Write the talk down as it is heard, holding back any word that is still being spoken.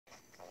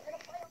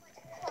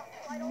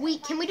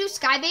Can we do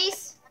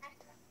Skybase?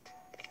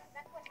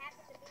 That's what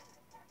happened to me.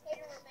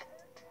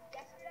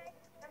 Kaden,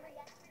 remember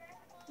yesterday?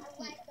 I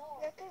lagged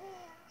off.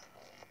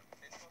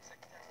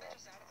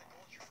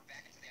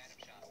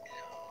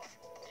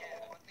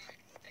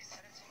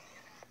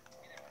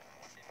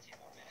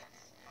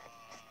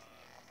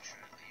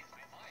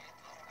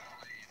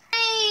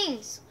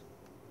 Thanks.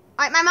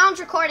 All right, my mom's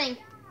recording.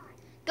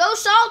 Go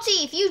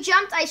Salty. If you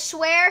jumped, I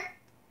swear.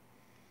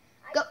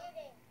 Go.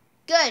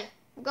 Good.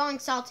 We're going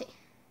Salty.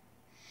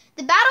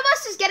 The battle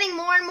bus is getting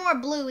more and more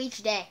blue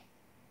each day.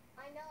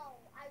 I know.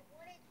 I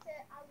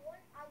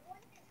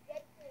want this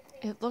Deadpool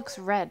thing. It looks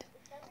red.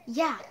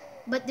 Yeah,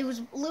 but there was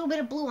a little bit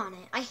of blue on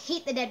it. I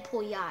hate the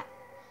Deadpool yacht.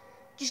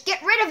 Just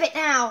get rid of it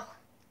now.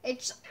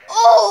 It's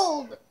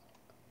old.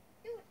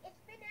 Dude,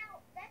 it's been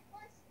out. That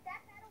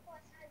battle bus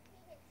has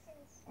been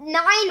since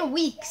 9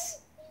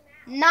 weeks.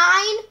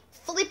 9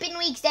 flipping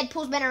weeks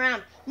Deadpool's been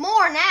around.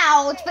 More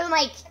now. It's been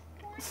like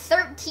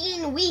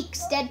 13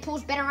 weeks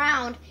Deadpool's been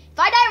around. If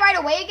I die right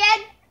away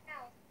again,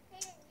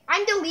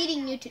 I'm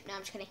deleting YouTube. No, I'm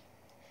just kidding.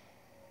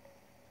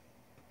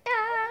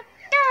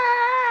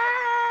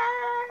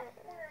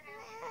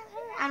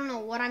 I don't know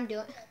what I'm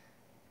doing.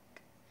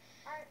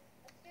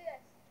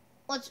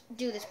 Let's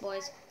do this,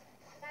 boys.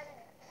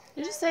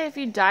 Did you say if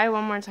you die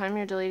one more time,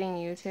 you're deleting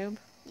YouTube?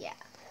 Yeah.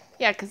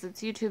 Yeah, because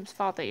it's YouTube's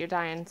fault that you're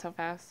dying so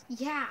fast.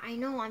 Yeah, I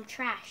know. I'm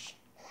trash.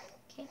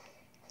 Okay.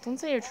 Don't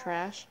say you're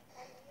trash.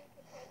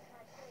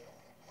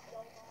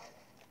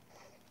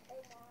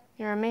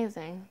 You're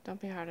amazing. Don't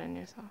be hard on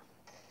yourself.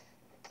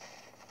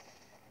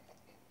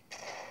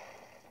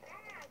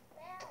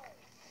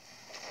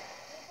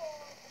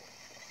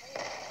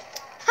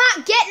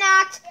 Ha! Get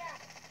knocked!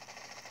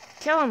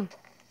 Kill him.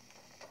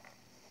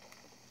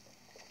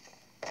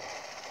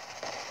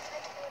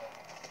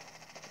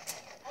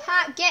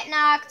 Ha! Get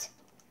knocked!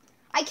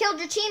 I killed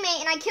your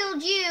teammate and I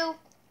killed you.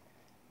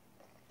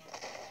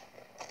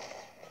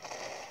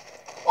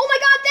 Oh my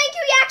god, thank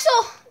you,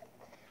 Yaxel!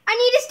 I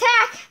need his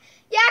tack.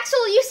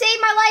 Yaxel, you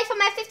saved my life.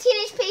 I'm at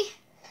 15 HP.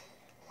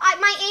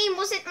 My aim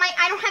wasn't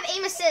I don't have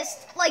aim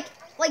assist like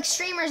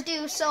streamers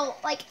do, so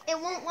like it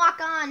won't lock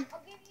on.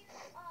 I'll give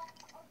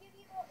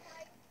you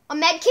A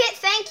med kit?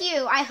 Thank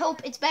you. I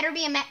hope it's better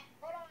be a med.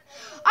 hold on.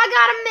 I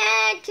got a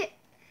med kit.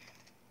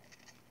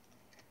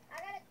 I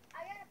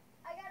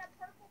got a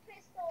purple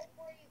pistol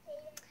for you,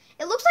 Kaden.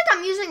 It looks like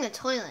I'm using the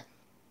toilet.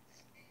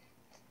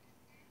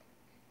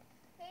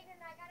 Kaden,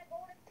 I got a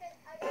golden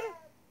pistol. I got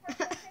a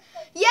purple pistol.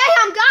 Yay,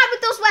 I'm God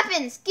with those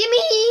weapons.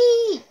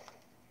 Gimme!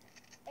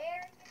 There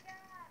you go.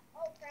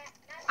 Oh crap.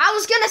 I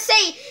was gonna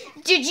say,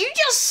 did you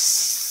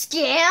just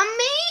scam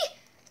me?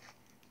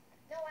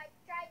 No, I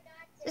tried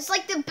not to. It's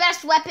like the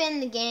best weapon in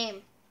the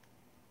game.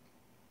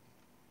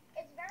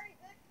 It's very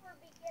good for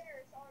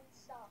beginners on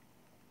stuff.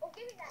 Oh,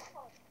 give me that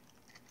pump.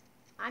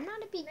 I'm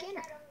not a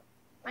beginner.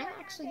 I'm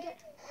actually good.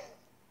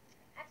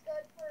 That's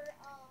good for,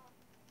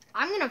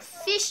 I'm gonna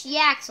fish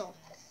Yaxel.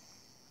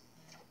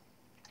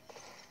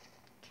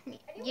 Come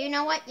here. You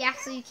know what,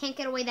 Yaxel, you can't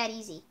get away that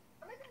easy.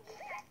 I'm gonna do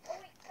that. Oh,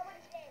 wait,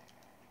 somebody's dead.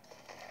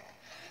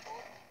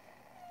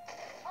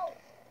 Oh,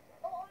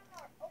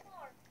 Omar.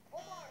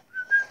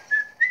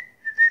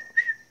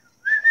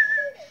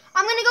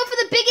 I'm gonna go for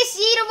the biggest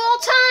yeet of all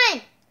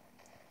time.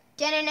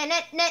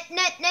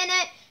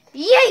 Net.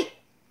 Yay!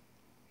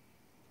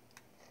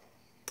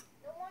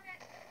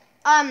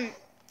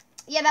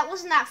 Yeah, that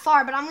wasn't that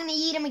far, but I'm gonna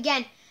yeet him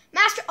again.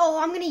 Master, oh,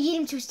 I'm gonna yeet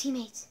him to his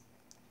teammates.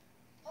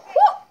 Okay,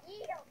 Woo!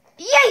 eat 'em.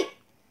 Yay!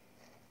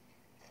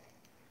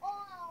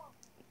 Oh,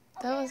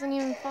 That wasn't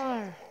even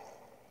far.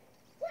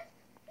 what?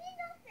 Be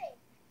nothing.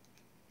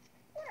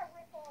 What a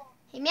rip-off.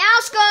 Hey, Meow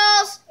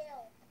Skulls!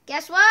 Kill.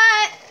 Guess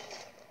what?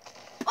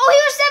 Oh, he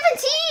was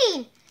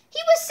 17! He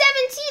was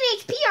 17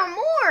 HP or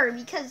more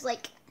because,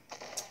 like,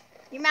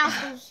 your mouse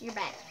goes, you're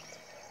bad.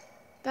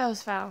 That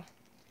was foul.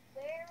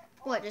 Where?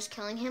 What, just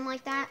killing him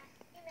like that?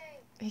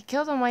 He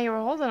killed him while you were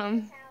holding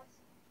him.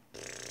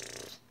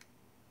 House.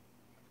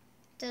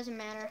 Doesn't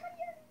matter.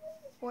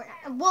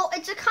 Fortnite. Well,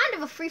 it's a kind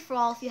of a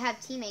free-for-all. If you have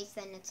teammates,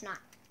 then it's not.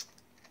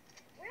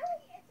 Really?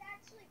 It's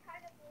actually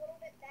kind of a little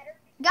bit better.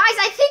 Guys,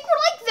 I think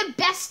we're like the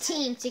best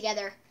team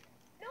together.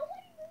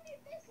 Nobody looted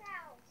this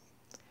house.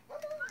 Come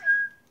on.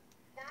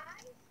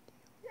 Guys,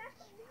 you have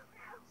to loot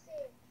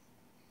houses.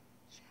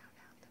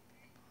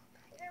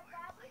 There are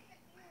probably a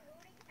few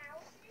looting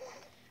houses.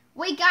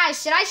 Wait, guys,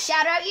 should I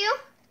shout out you?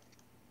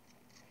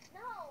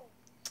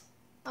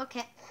 No.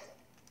 Okay.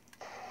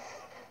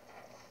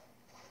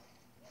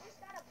 You just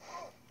got a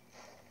pump.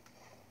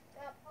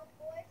 Got a pump,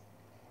 boys?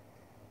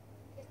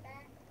 Get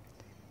back.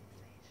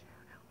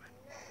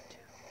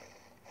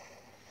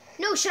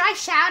 No, should I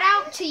shout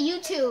out to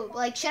YouTube?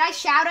 Like, should I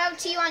shout out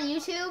to you on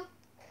YouTube?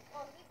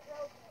 Oh, he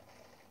broke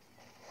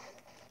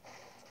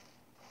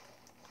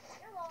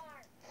it. You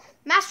are.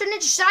 Master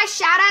Ninja, should I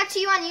shout out to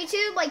you on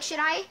YouTube? Like, should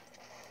I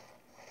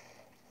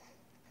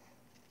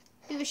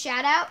do a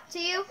shout out to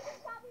you?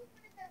 He's probably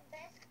one of the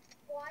best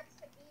squads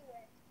to be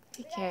with.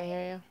 He can't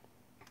hear you.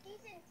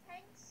 Season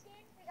 10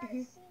 skin. We got a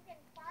season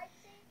 5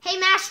 skin. Hey,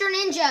 Master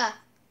Ninja.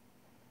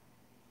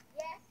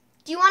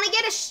 Do you want to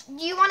get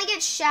do you want to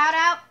get shout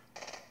out?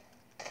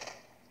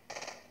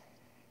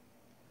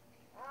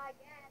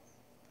 Yes.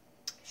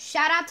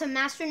 Shout out to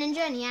Master Ninja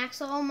and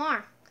Yaxel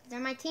Omar. They're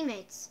my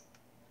teammates.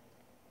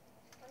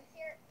 I'm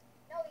serious.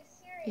 No, he's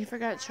serious. You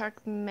forgot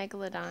Shark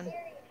Megalodon. Serious.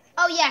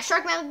 Oh yeah,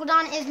 Shark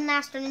Megalodon is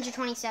Master Ninja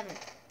 27.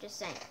 Just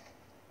saying.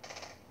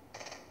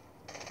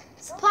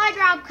 Supply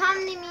drop, come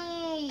to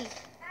me. Guys,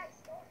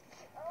 don't.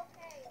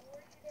 Okay,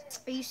 where'd you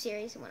do? Are you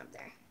serious? It went up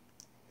there.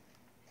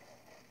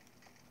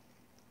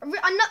 No.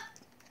 What was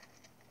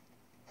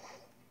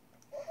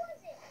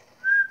it?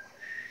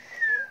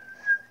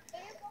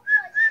 Aiden, what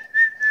was it?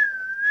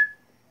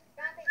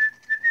 Drop it.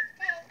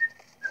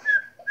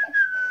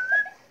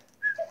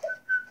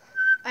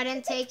 I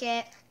didn't take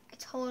it. I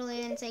totally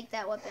didn't take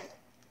that weapon.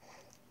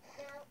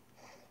 No,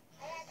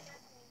 I had nothing.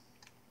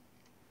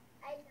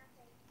 I had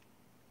nothing.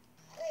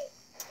 Wait,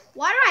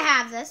 Why do I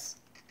have this?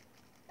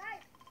 guys.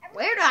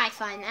 Where do I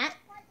find that?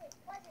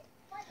 Pleasant.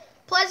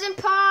 Pleasant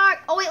Park.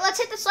 Oh wait, let's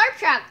hit the slurp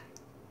truck.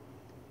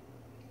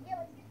 Yeah,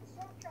 let's get the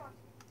storm truck.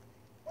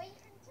 Wait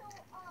until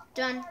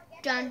Dun, Omar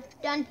gets dun,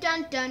 there. dun,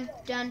 dun, dun,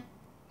 dun.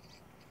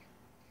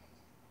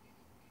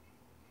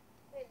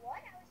 Wait, what? I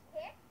was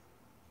kicked?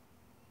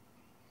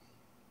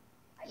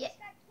 I Yeah. just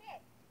got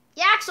kicked.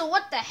 Yaxel,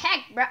 what the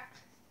heck, bro?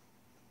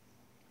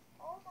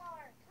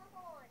 Omar, come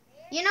on,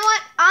 man. You know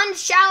what? I'm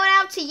shout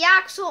out to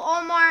Yaxel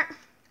Omar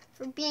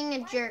for being a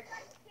Why jerk. did you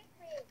guys kick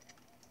me?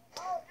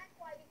 Oh, that's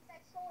why, because I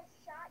stole a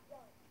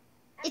shotgun.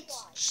 That's It's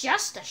why.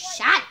 just a That's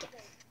why you shotgun. kicked me.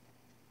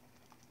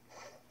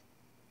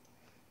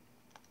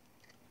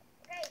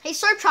 Okay, Hey,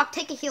 slurp truck,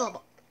 take a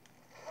healable.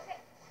 okay.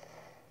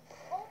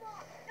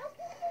 Omar, no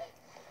kicking.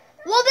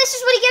 Well, this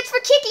is what he gets for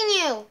kicking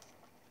you.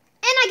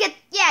 And I get,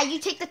 yeah, you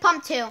take the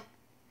pump too.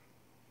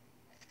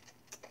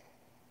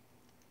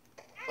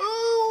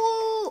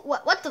 Ooh,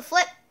 what the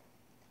flip?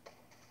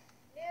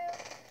 No.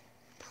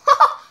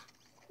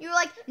 You were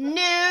like,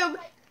 noob,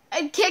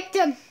 and kicked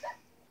him. And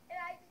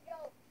I just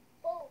go,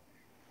 boom.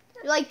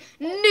 You're like,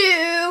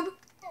 noob.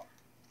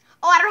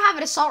 Oh, I don't have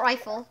an assault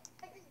rifle.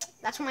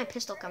 That's where my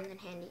pistol comes in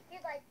handy.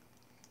 He's like,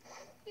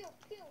 pew,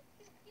 pew,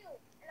 pew, pew.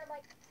 And I'm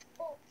like,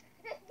 boom.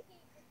 He just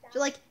died.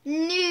 You're like,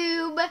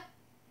 noob,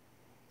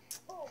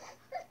 Boom.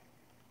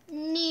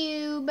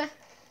 noob.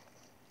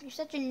 You're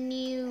such a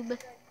noob.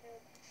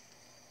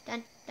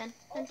 Dun, dun,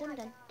 dun, dun, dun,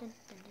 dun, dun, dun,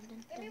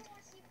 Give me dun.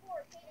 more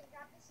C4. Kaden,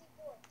 drop the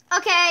C4.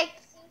 Okay.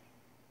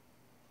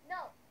 No.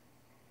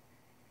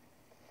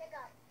 Pick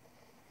up.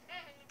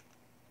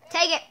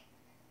 Take it.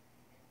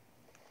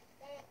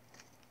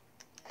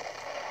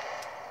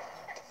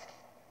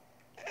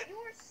 You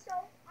are so,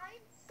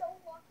 I'm so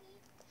lucky.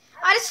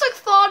 I just took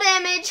fall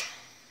damage.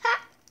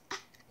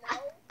 No.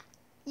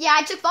 Yeah,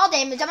 I took fall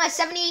damage. I'm at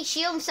 78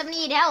 shield and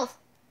 78 health.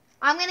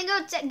 I'm gonna go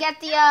get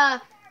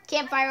the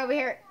campfire over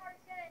here. Omar's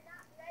gonna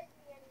not res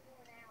me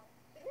anymore now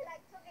because I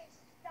took a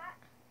shot.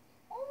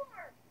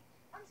 Omar,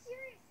 I'm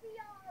serious. The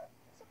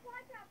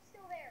supply drop's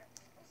still there.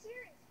 I'm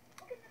serious.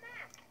 Look in the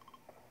map.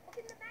 Look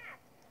in the map.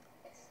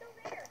 It's still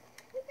there.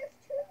 Wait, there's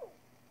two.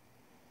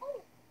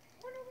 Oh,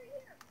 one over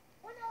here.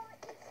 One over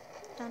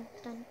east. Dun,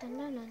 dun, dun,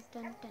 dun, dun,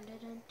 dun, dun,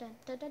 dun, dun,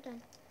 dun, dun, dun.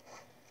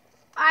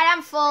 Alright, I'm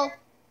full.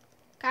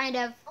 Kind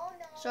of. Oh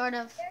no. Sort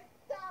of. There's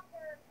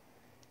Chopper.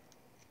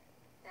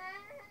 I'm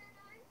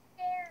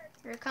scared.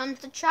 Here comes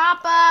the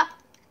chopper.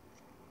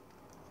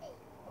 Hey,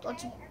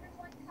 Let's okay,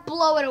 everyone come.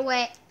 blow it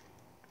away.